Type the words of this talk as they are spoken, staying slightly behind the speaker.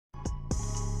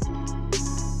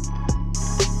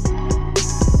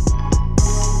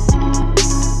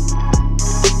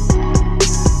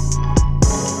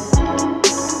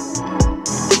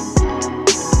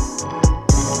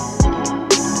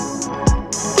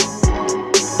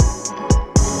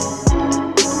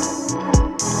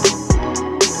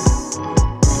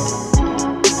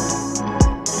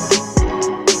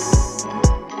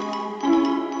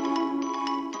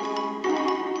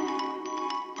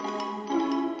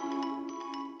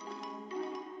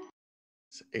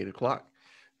8 o'clock.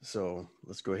 So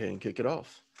let's go ahead and kick it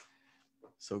off.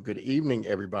 So good evening,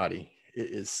 everybody.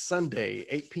 It is Sunday,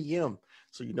 8 p.m.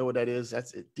 So you know what that is.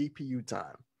 That's at DPU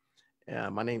time.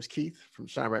 My name's Keith from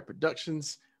Shine Right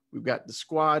Productions. We've got the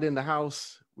squad in the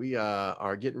house. We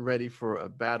are getting ready for a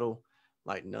battle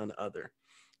like none other.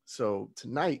 So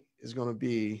tonight is going to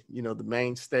be, the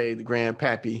mainstay, the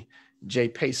grandpappy,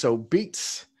 JPeso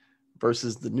Beats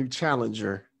versus the new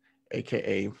challenger,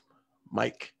 aka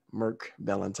Murk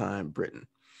Valentine Britain.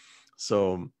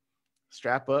 So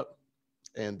strap up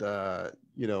and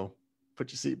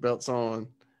put your seatbelts on,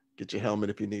 get your helmet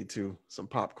if you need to, some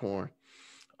popcorn.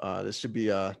 This should be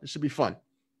fun.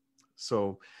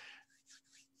 So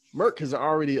Murk has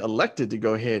already elected to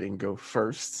go ahead and go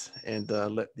first and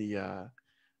let the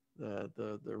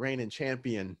reigning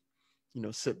champion,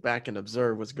 sit back and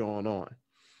observe what's going on.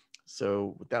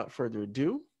 So without further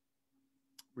ado,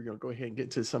 we're going to go ahead and get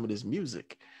into some of this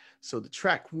music. So the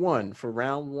track one for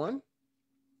round one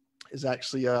is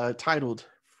actually titled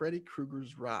Freddy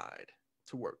Krueger's Ride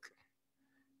to Work.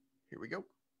 Here we go.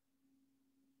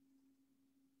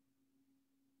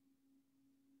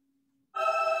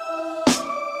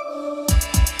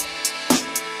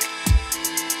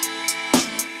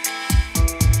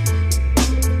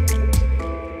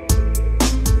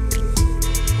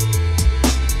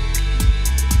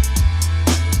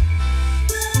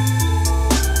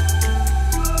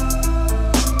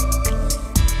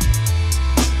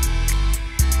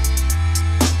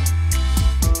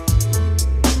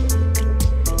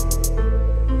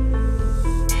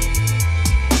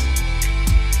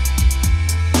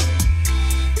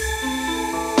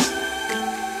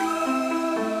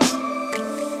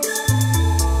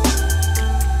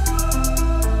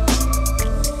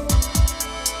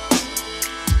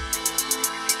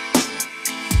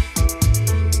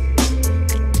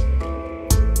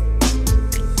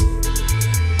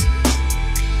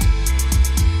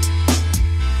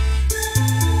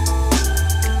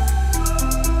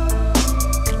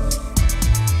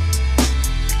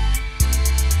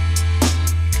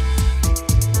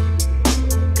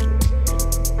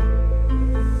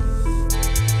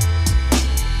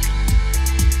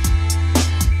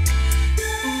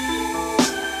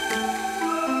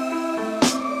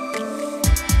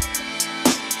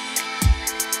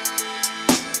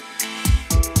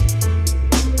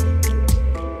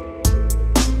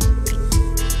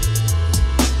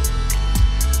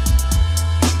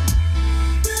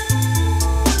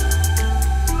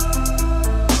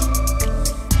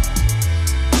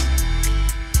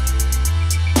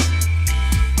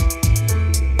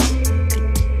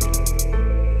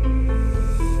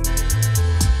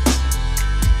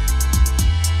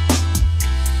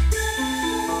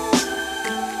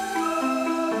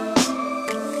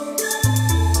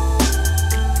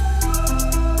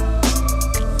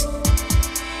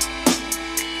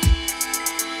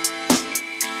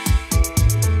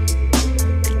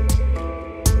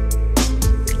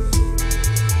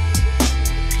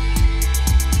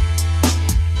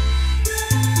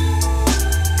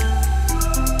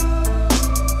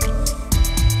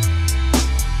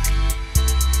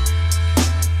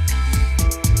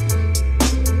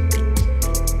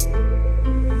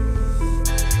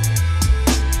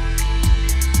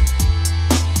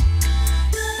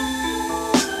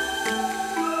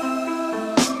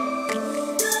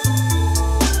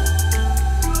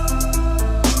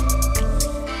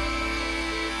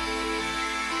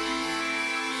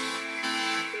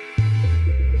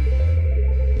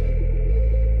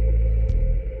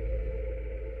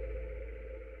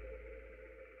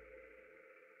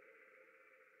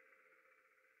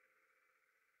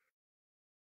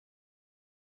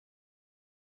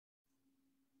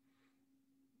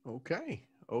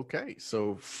 Okay.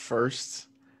 So first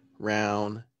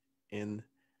round in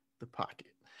the pocket.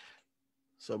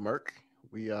 So Murk,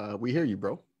 we hear you,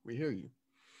 bro. We hear you.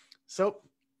 So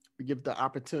we give the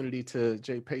opportunity to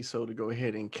JPeso to go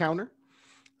ahead and counter.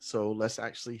 So let's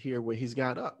actually hear what he's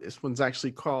got up. This one's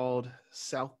actually called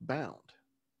Southbound.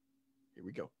 Here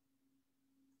we go.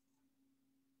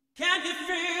 Can you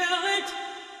feel it?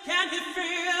 Can you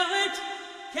feel it?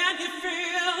 Can you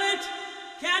feel it?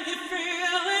 Can you feel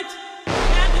it?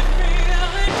 Can you feel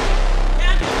it?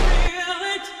 Can you feel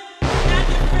it? Can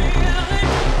you feel it?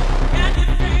 Can you feel it? Can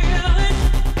you feel it?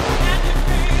 Can you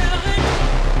feel it? Can you feel it?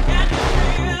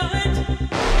 Can you feel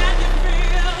it? Can you feel it? Can you feel it? Can you feel it? Can you feel it? Can you feel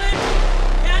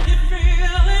it? Can you feel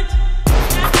it?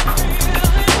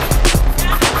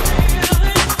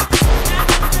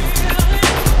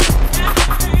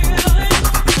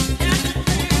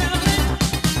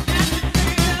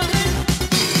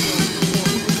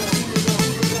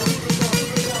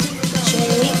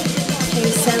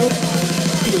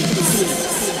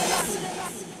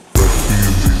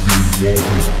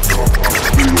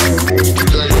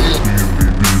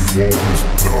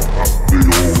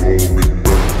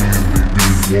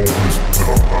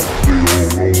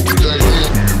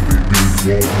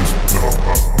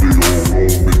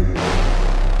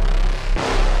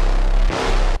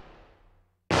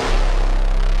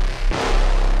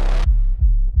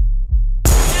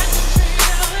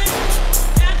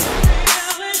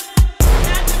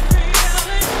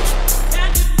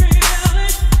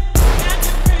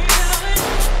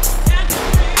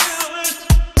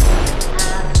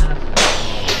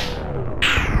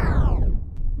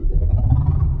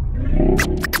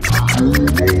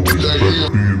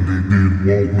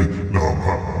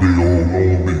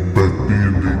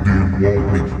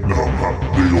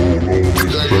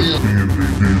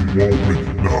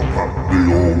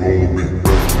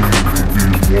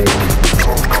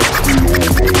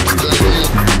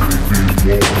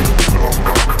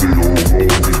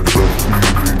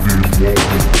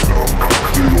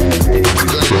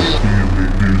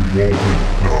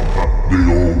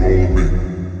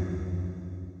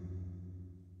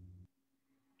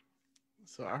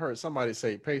 So I heard somebody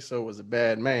say Peso was a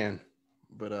bad man,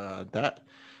 but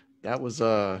that was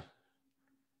a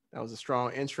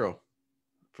strong intro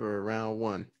for round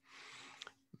one.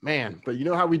 Man, but you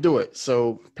know how we do it.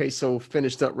 So Peso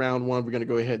finished up round one. We're going to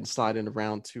go ahead and slide into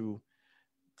round two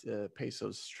to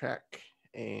Peso's track,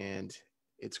 and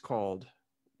it's called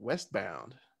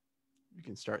Westbound. You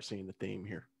can start seeing the theme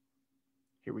here.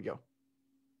 Here we go.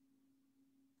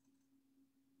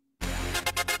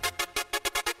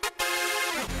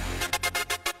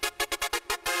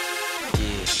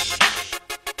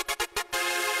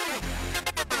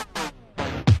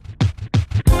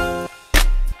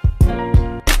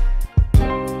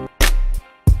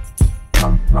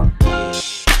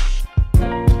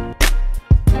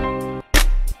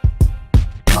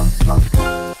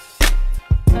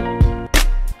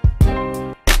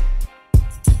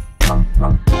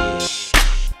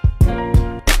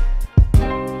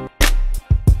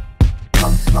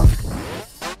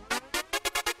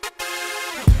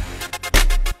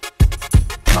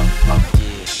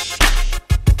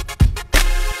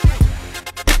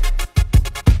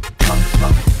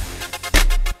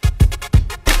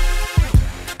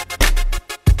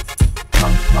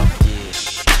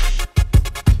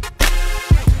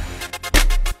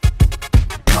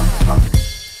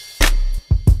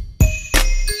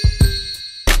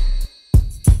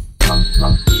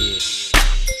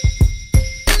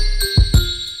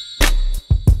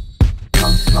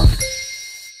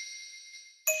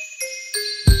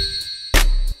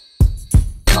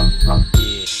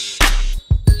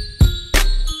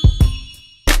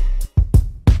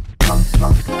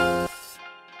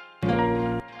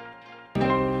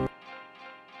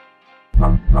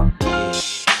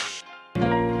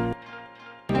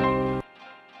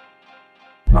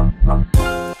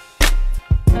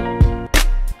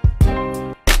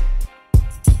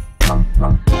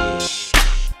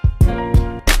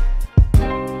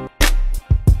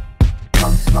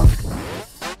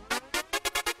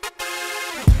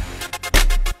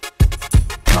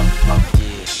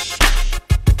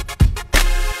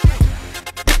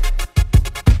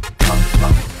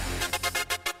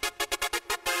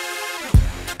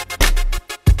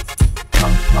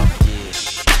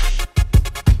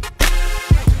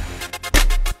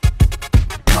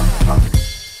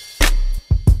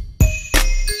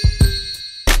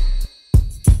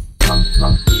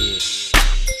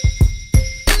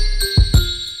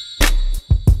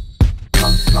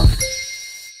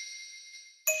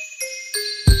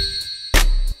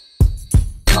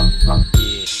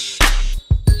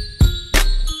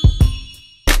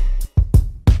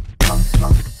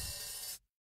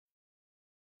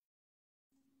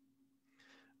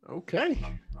 Okay.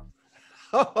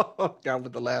 Got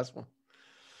with the last one.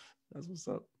 That's what's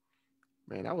up.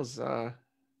 Man, that was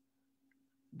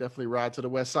definitely Ride to the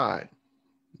West Side.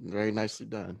 Very nicely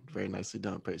done. Very nicely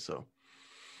done, Peso.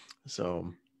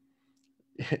 So,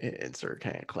 insert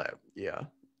hand clap. Yeah,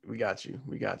 we got you.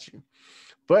 We got you.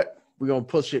 But we're going to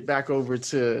push it back over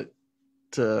to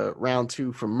round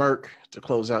two from Murk to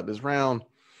close out this round.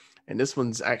 And this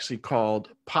one's actually called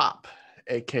Pop,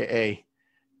 a.k.a.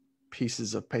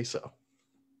 Pieces of Peso.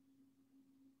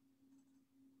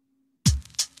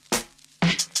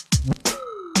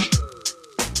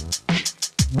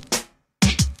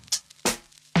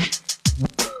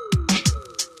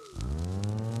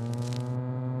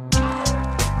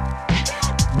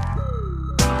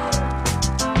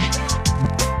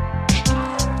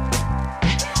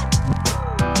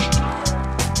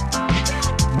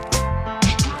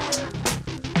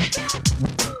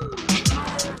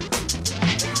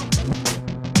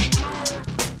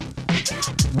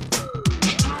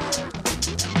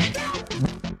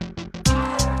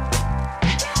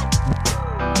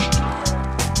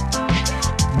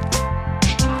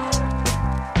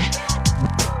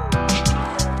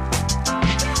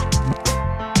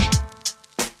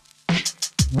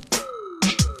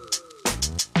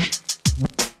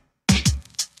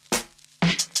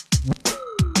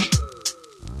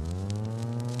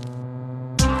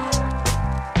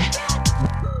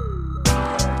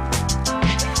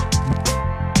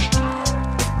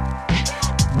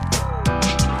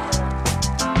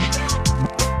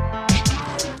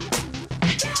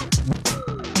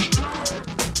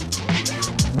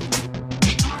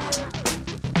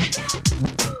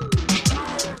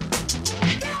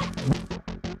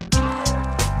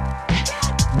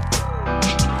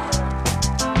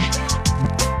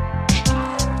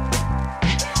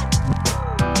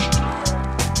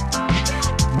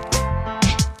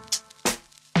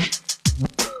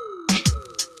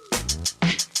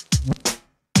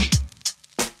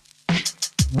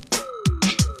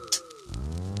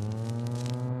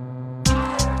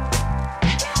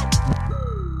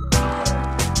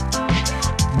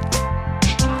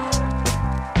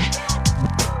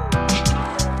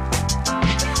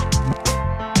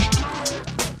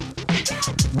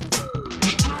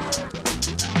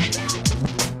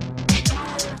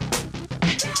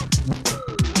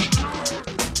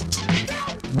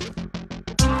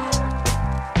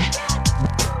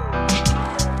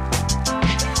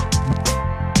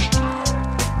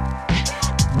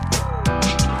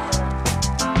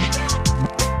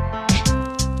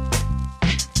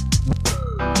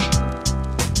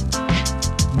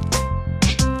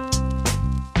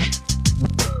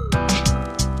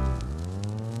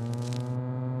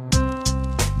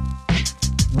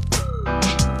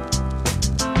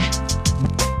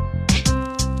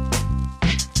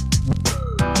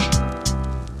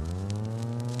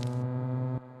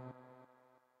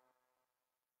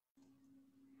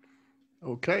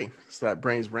 Okay, so that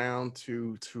brings round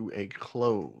two to a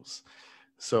close.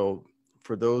 So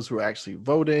for those who are actually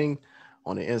voting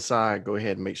on the inside, go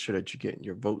ahead and make sure that you're getting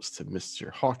your votes to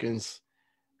Mr. Hawkins.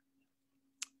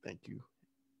 Thank you.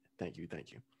 Thank you.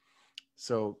 Thank you.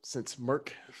 So since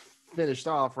Murk finished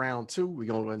off round two, we're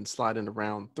going to go ahead and slide into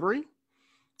round three.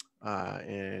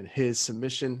 And his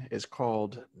submission is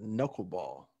called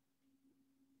Knuckleball.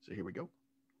 So here we go.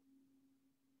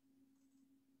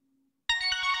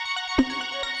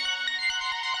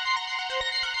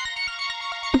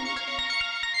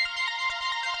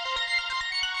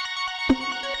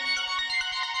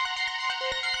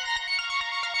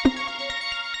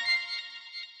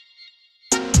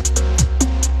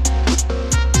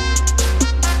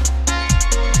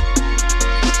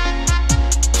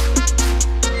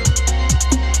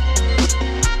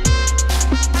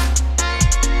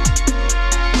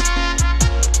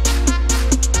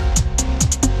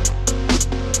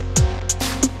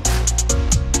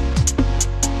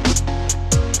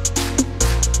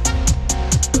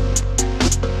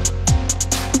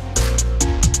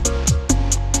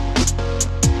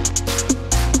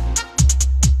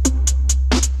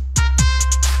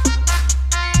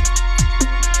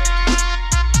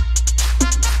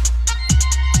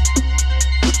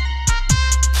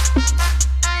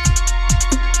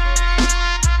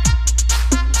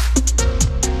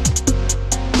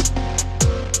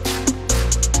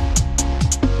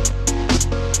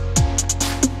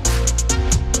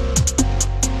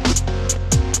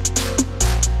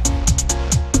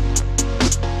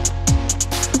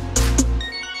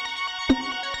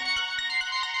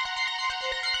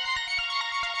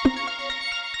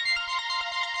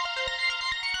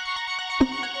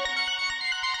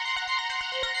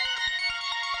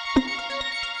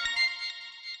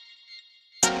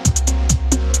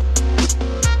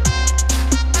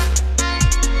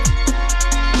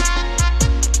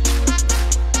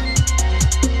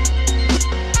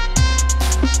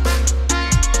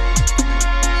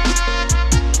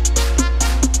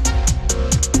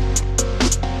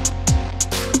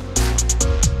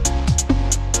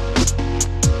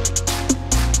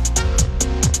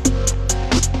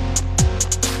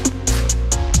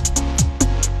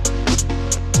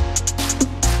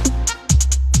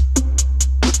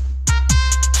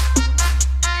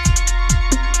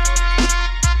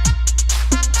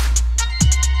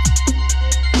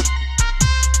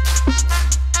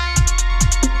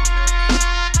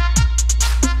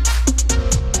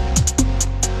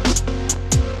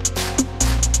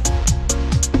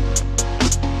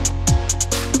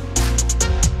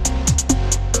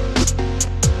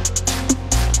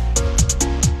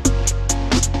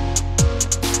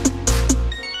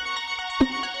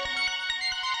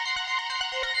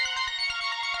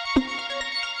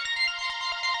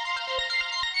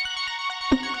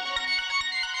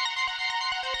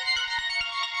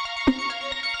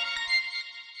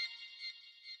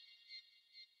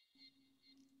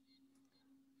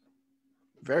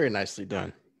 Very nicely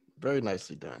done. Very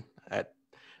nicely done.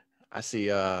 I see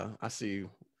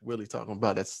Willie talking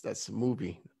about that's a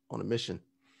movie on a mission.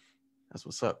 That's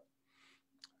what's up.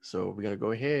 So we're gonna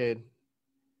go ahead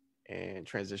and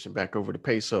transition back over to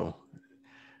Peso.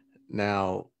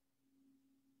 Now,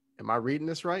 am I reading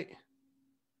this right?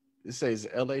 It says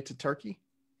LA to Turkey.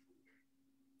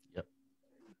 Yep.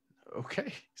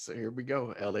 Okay, so here we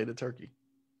go. LA to Turkey.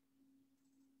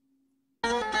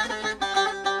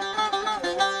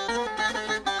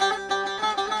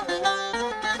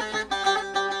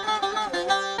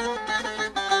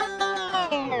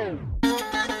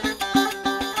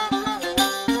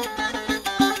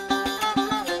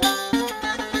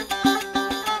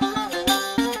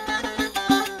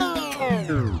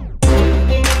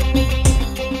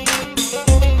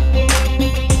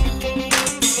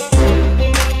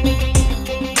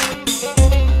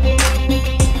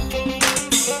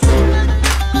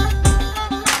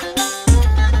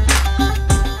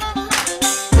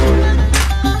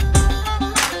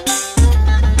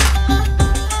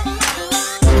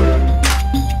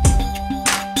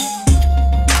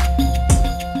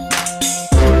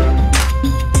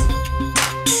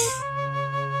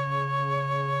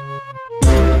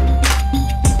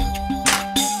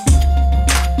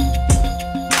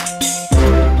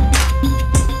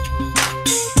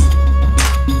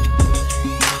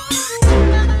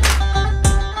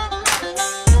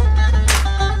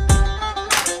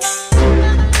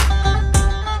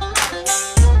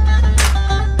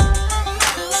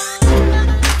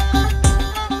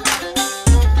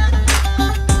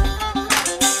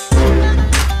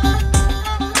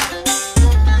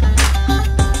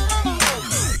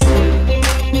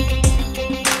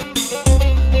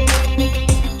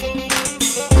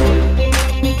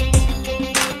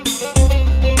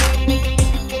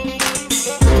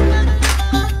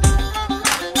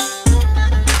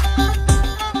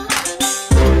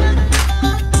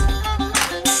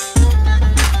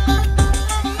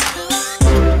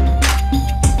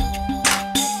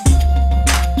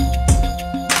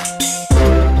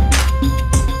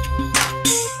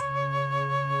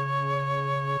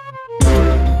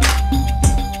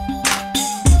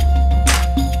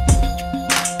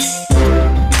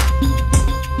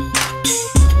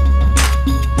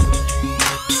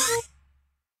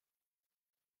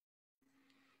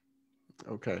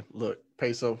 Okay, look,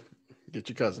 Peso, get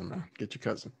your cousin, man. Get your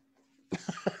cousin.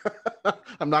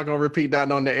 I'm not gonna repeat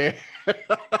that on the air.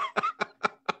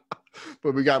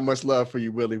 But we got much love for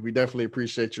you, Willie. We definitely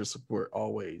appreciate your support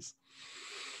always.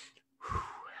 Whew.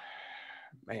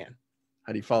 Man,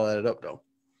 how do you follow that up though?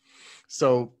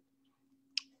 So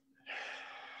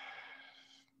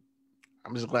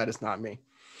I'm just glad it's not me.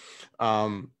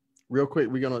 Real quick,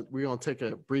 we're gonna take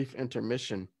a brief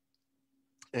intermission,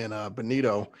 and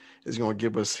Benito is gonna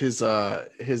give us his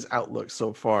outlook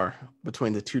so far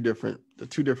between the two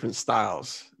different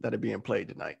styles that are being played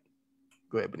tonight.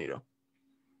 Go ahead, Benito.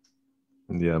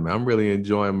 Yeah, man, I'm really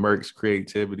enjoying Murk's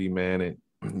creativity, man, and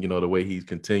the way he's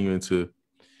continuing to,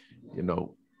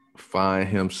 find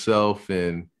himself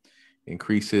and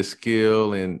increase his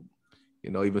skill, and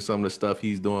even some of the stuff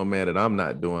he's doing, man, that I'm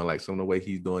not doing, like some of the way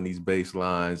he's doing these bass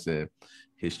lines and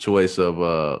his choice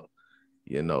of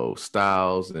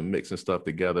styles and mixing stuff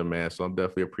together, man. So I'm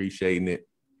definitely appreciating it.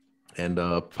 And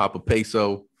Papa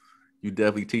Peso, you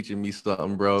definitely teaching me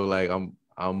something, bro. Like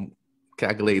I'm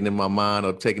calculating in my mind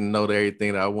or taking note of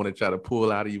everything that I want to try to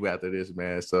pull out of you after this,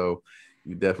 man. So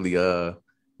you definitely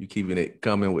you keeping it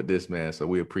coming with this, man. So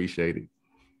we appreciate it.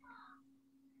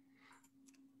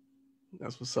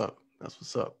 That's what's up. That's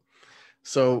what's up.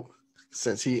 So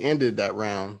since he ended that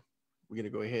round, we're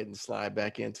gonna go ahead and slide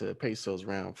back into Peso's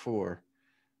round 4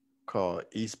 called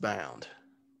Eastbound.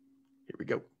 Here we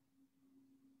go.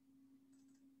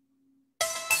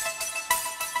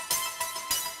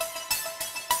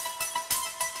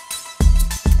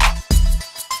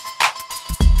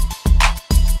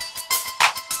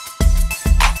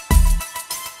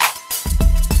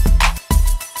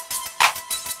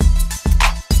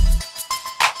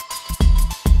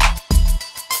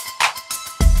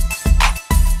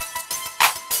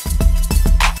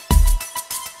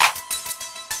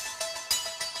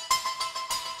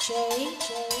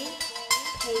 JPeso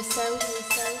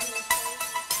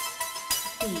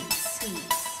Beats.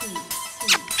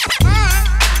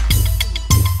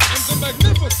 I'm the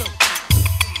magnificent.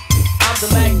 I'm the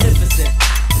magnificent.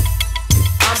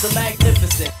 I'm the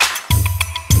magnificent.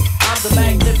 I'm the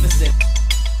magnificent.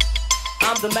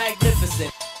 I'm the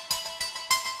magnificent.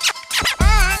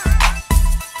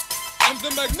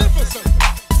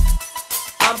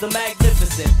 I'm the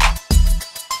magnificent.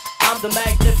 I'm the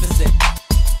magnificent.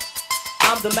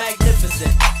 I'm the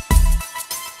magnificent.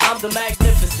 I'm the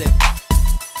magnificent.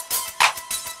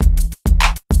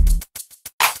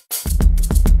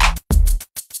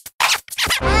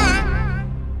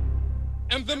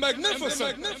 I'm the magnificent. I'm the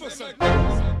magnificent.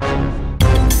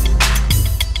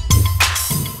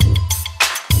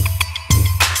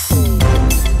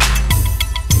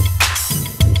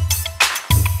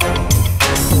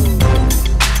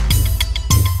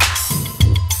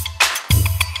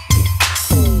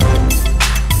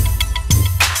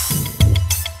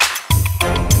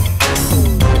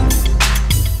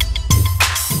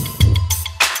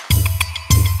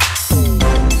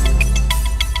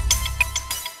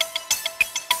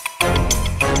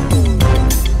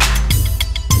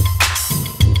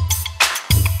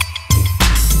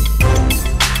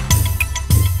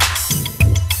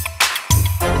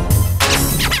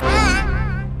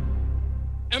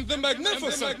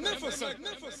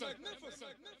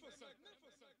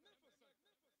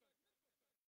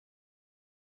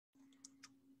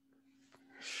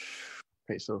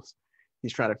 Okay, so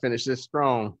he's trying to finish this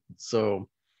strong. So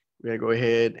we're gonna go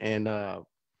ahead and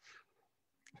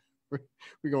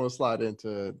we're gonna slide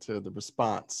into the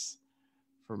response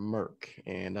from Murk,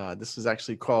 and this is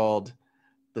actually called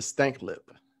the Stank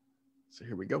Lip. So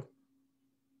here we go.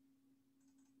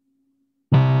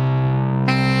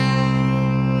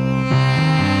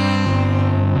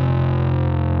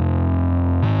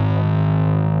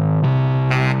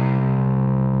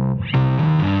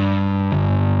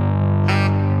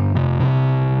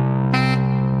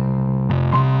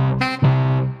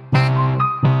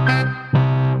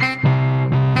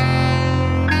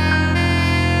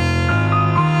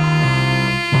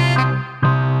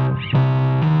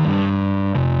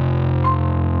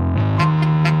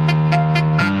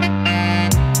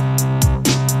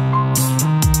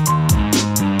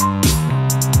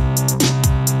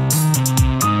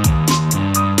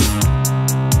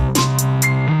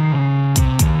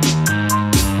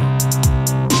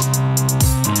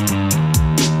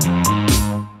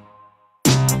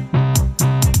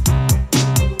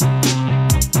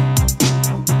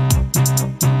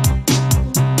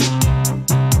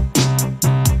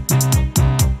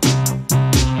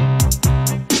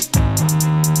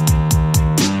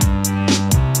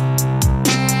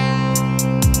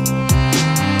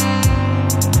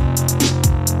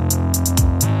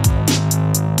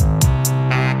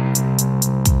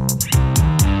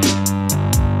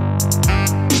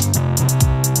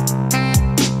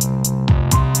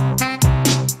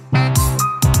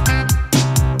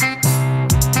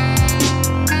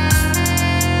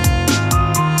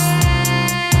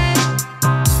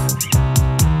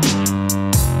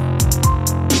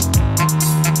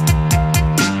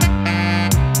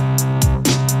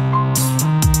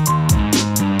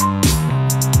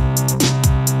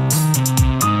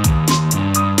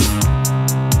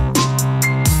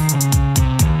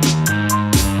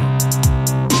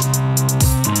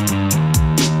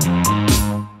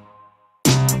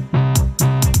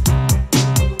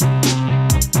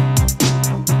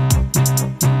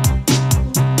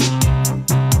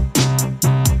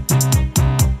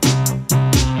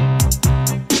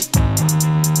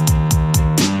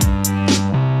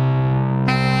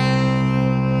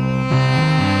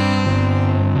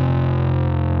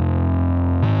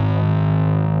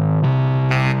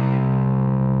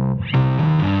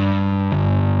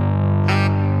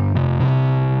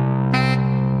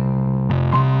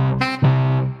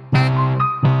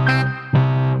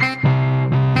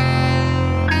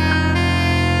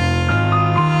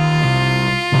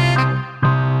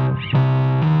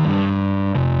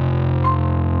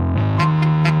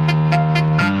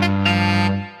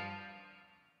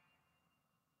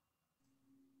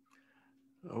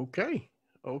 Okay.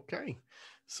 Okay.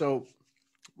 So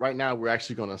right now we're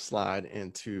actually going to slide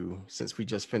into, since we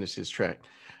just finished this track,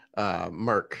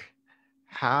 Murk,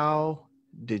 how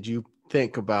did you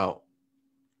think about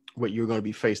what you're going to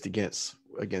be faced against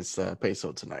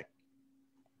Peso tonight?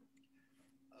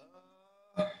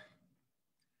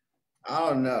 I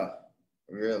don't know,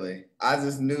 really. I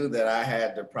just knew that I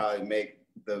had to probably make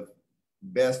the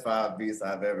best 5 beats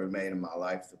I've ever made in my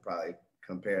life to probably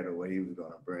compare to what he was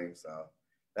going to bring. So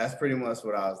that's pretty much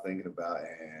what I was thinking about.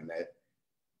 And that,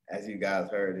 as you guys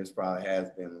heard, this probably has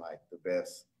been like the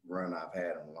best run I've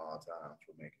had in a long time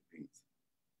for making beats.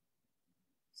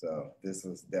 So this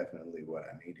was definitely what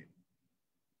I needed.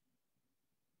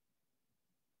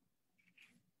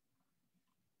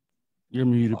 You're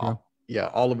muted, bro. Yeah,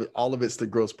 all of it's the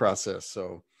growth process.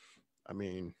 So, I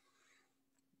mean,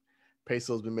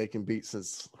 Peso's been making beats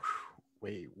since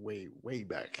way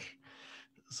back.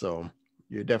 So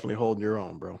you're definitely holding your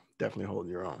own, bro. Definitely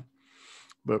holding your own.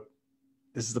 But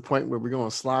this is the point where we're going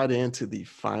to slide into the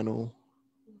final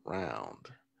round.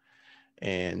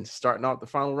 And starting out the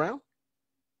final round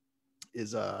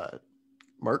is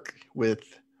Murk with,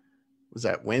 was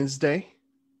that Wednesday?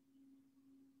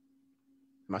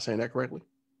 Am I saying that correctly?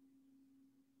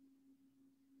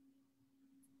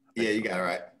 Yeah, you got it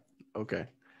right. Okay.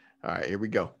 All right, here we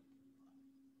go.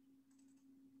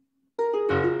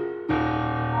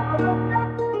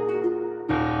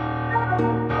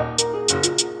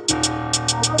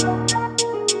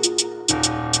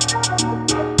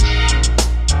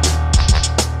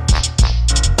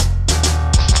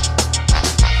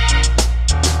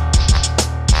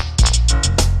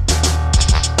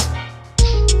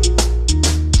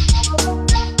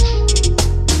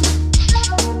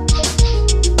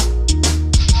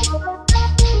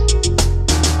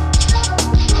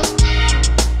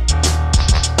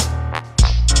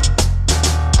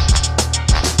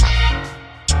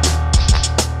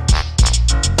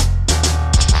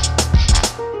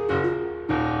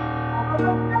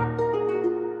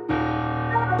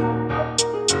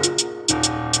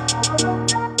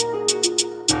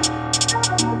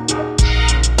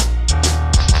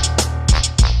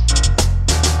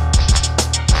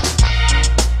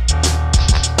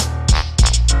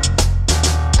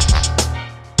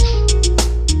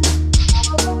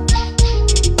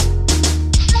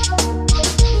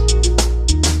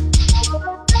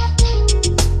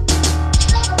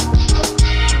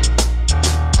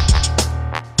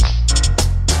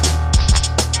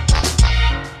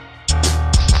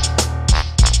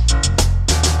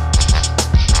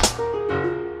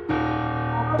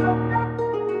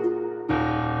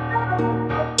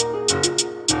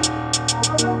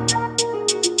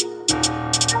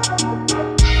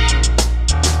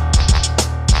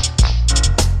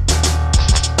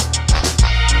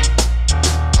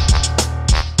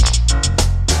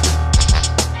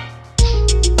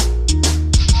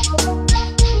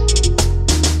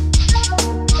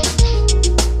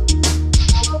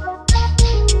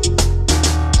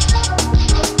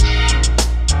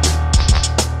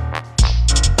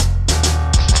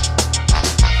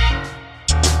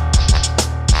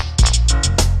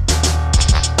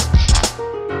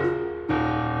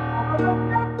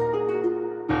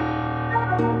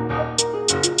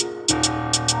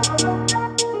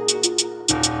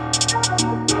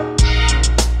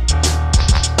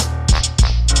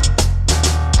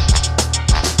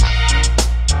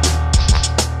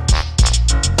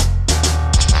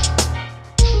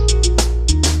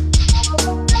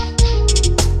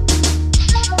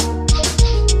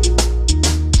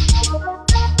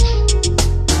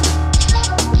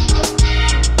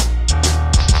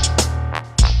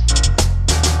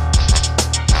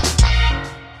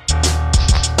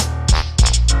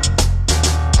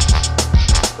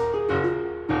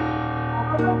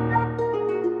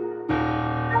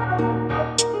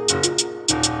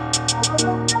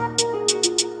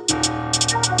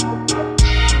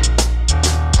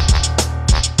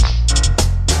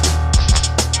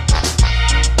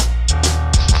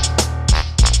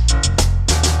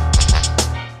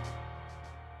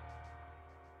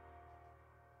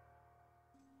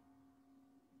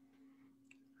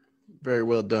 Very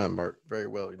well done, Mark. Very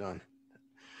well done.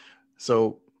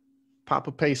 So,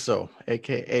 Papa Peso,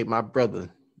 aka my brother,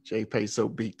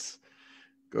 JPeso Beats.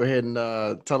 Go ahead and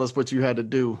tell us what you had to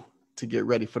do to get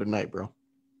ready for the night, bro.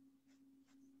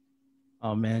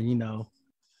 Oh man,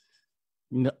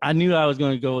 I knew I was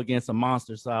going to go against a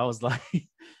monster, so I was like,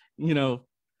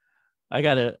 I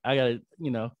gotta, I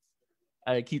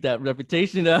gotta keep that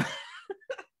reputation up.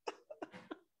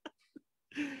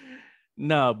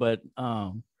 No, but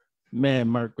man,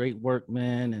 Murk, great work,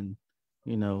 man, and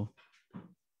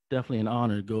definitely an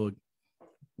honor to go,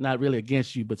 not really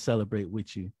against you, but celebrate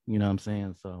with you. You know what I'm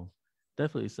saying? So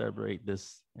definitely celebrate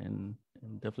this and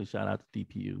definitely shout out to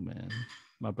DPU, man.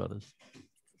 My brothers.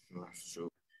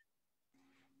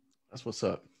 That's what's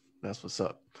up. That's what's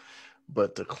up.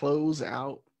 But to close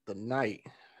out the night,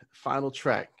 final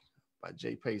track by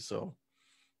JPeso.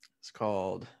 It's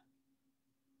called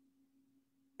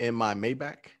In My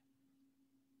Maybach.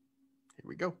 Here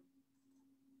we go.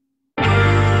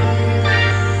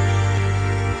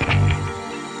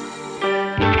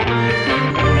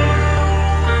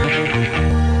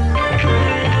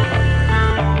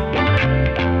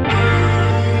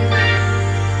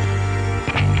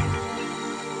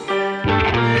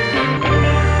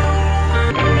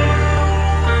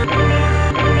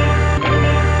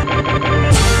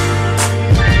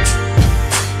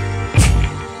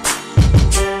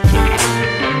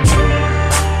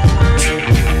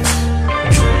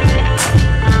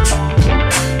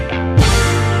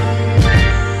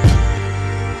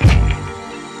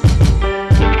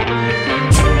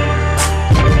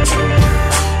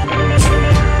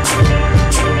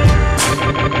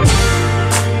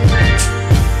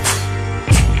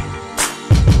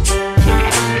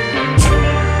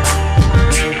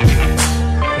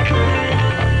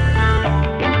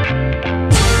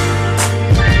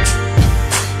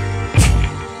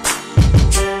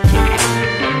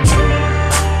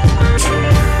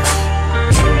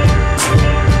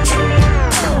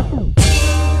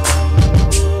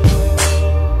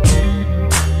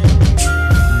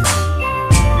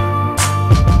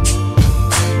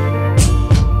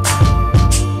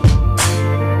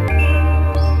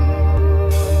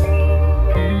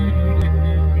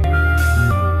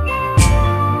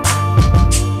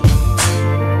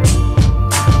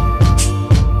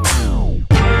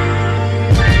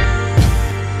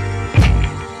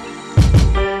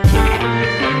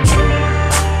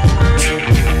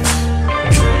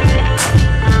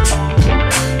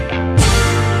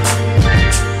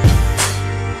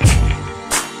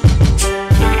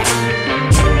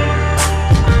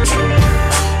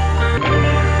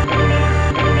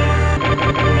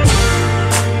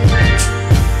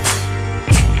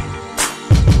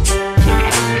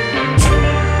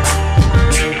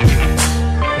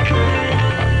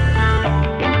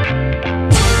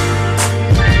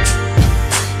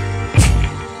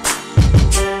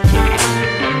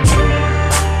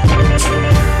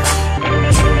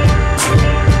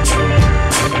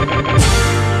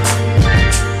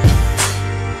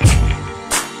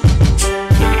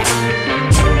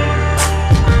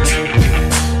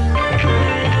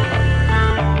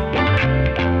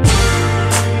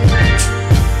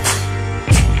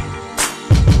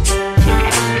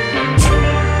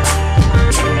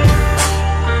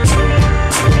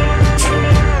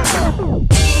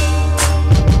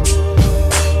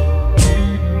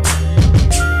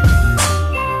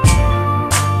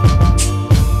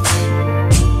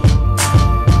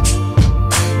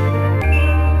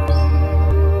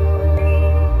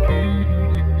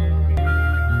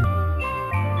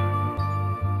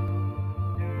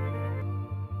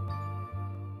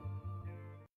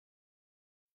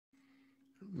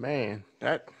 Man,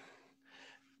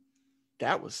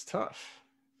 that was tough.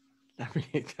 I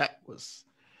mean, that was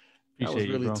Appreciate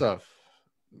you, really bro. tough.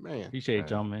 Man, Appreciate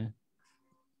y'all, man.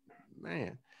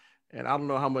 man. And I don't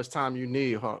know how much time you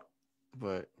need, Hawk,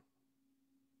 but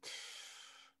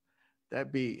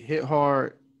that beat hit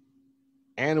hard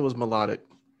and it was melodic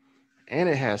and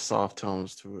it has soft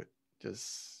tones to it.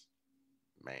 Just,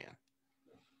 man.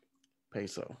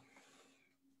 Peso.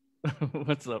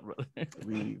 What's up, brother?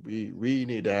 we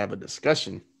need to have a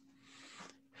discussion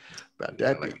about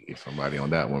that. Like somebody on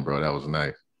that one, bro. That was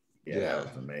nice. Yeah, that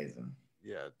was amazing.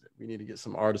 Yeah, we need to get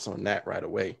some artists on that right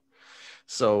away.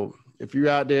 So if you're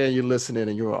out there and you're listening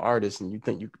and you're an artist and you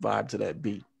think you can vibe to that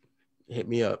beat, hit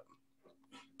me up.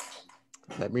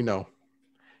 Let me know,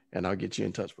 and I'll get you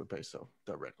in touch with Peso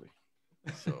directly.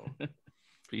 So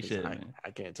Appreciate it, man.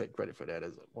 I can't take credit for that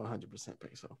as a 100%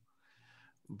 Peso.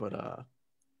 But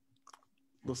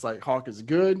looks like Hawk is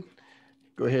good.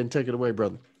 Go ahead and take it away,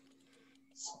 brother.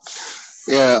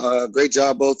 Yeah, great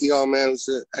job, both of y'all, man. It was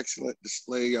an excellent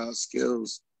display of y'all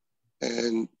skills.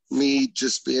 And me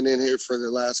just being in here for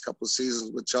the last couple of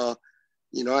seasons with y'all,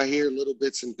 you know, I hear little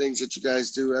bits and things that you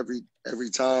guys do every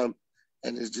time.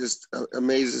 And it just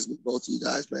amazes me, both of you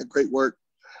guys, man. Great work.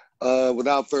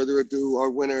 Without further ado, our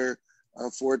winner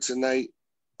for tonight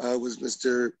was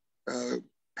Mr.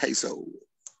 Peso.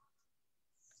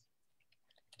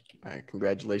 All right,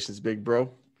 congratulations, big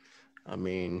bro. I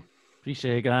mean,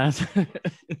 appreciate it, guys.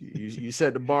 you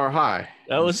set the bar high.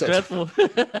 That was stressful.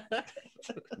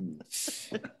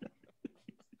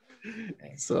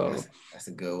 So that's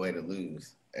a good way to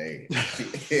lose. Hey.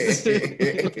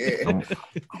 I'm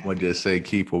gonna just say,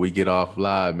 Keith, when we get off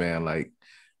live, man, like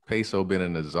Peso been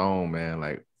in the zone, man,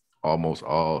 like almost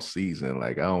all season.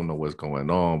 Like I don't know what's going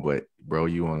on, but bro,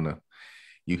 you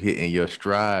hitting your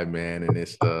stride, man, and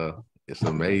it's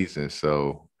amazing.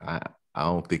 So I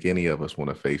don't think any of us want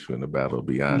to face you in the battle, to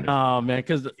be honest. No, man,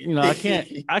 because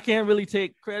I can't really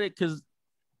take credit because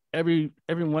every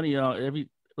one of y'all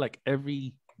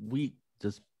every week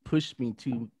just pushed me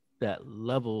to that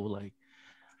level. Like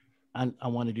I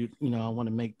want to do, I want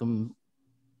to make them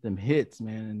hits,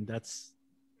 man, and that's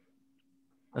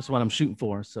what I'm shooting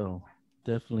for. So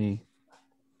definitely.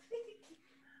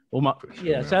 Well,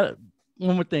 shout out,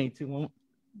 one more thing too.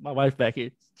 My wife back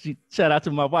here. Shout out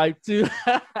to my wife too.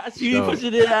 She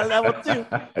pushing it at level too.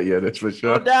 Yeah, that's for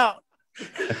sure. No doubt.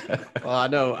 Well, I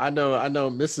know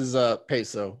Mrs.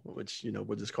 Peso, which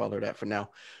we'll just call her that for now,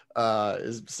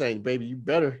 is saying, baby, you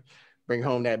better bring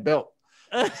home that belt.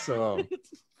 So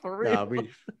for real.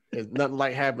 it's nothing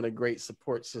like having a great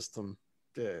support system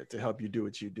to help you do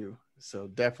what you do. So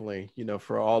definitely,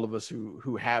 for all of us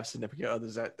who have significant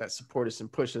others that support us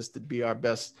and push us to be our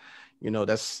best,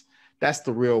 that's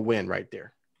the real win right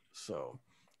there. So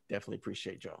definitely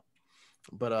appreciate y'all.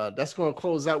 But that's going to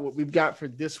close out what we've got for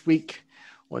this week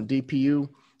on DPU.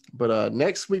 But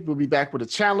next week we'll be back with a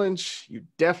challenge. You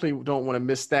definitely don't want to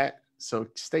miss that. So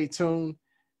stay tuned,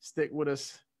 stick with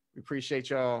us. We appreciate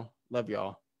y'all. Love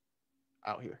y'all.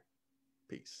 Out here.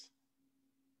 Peace.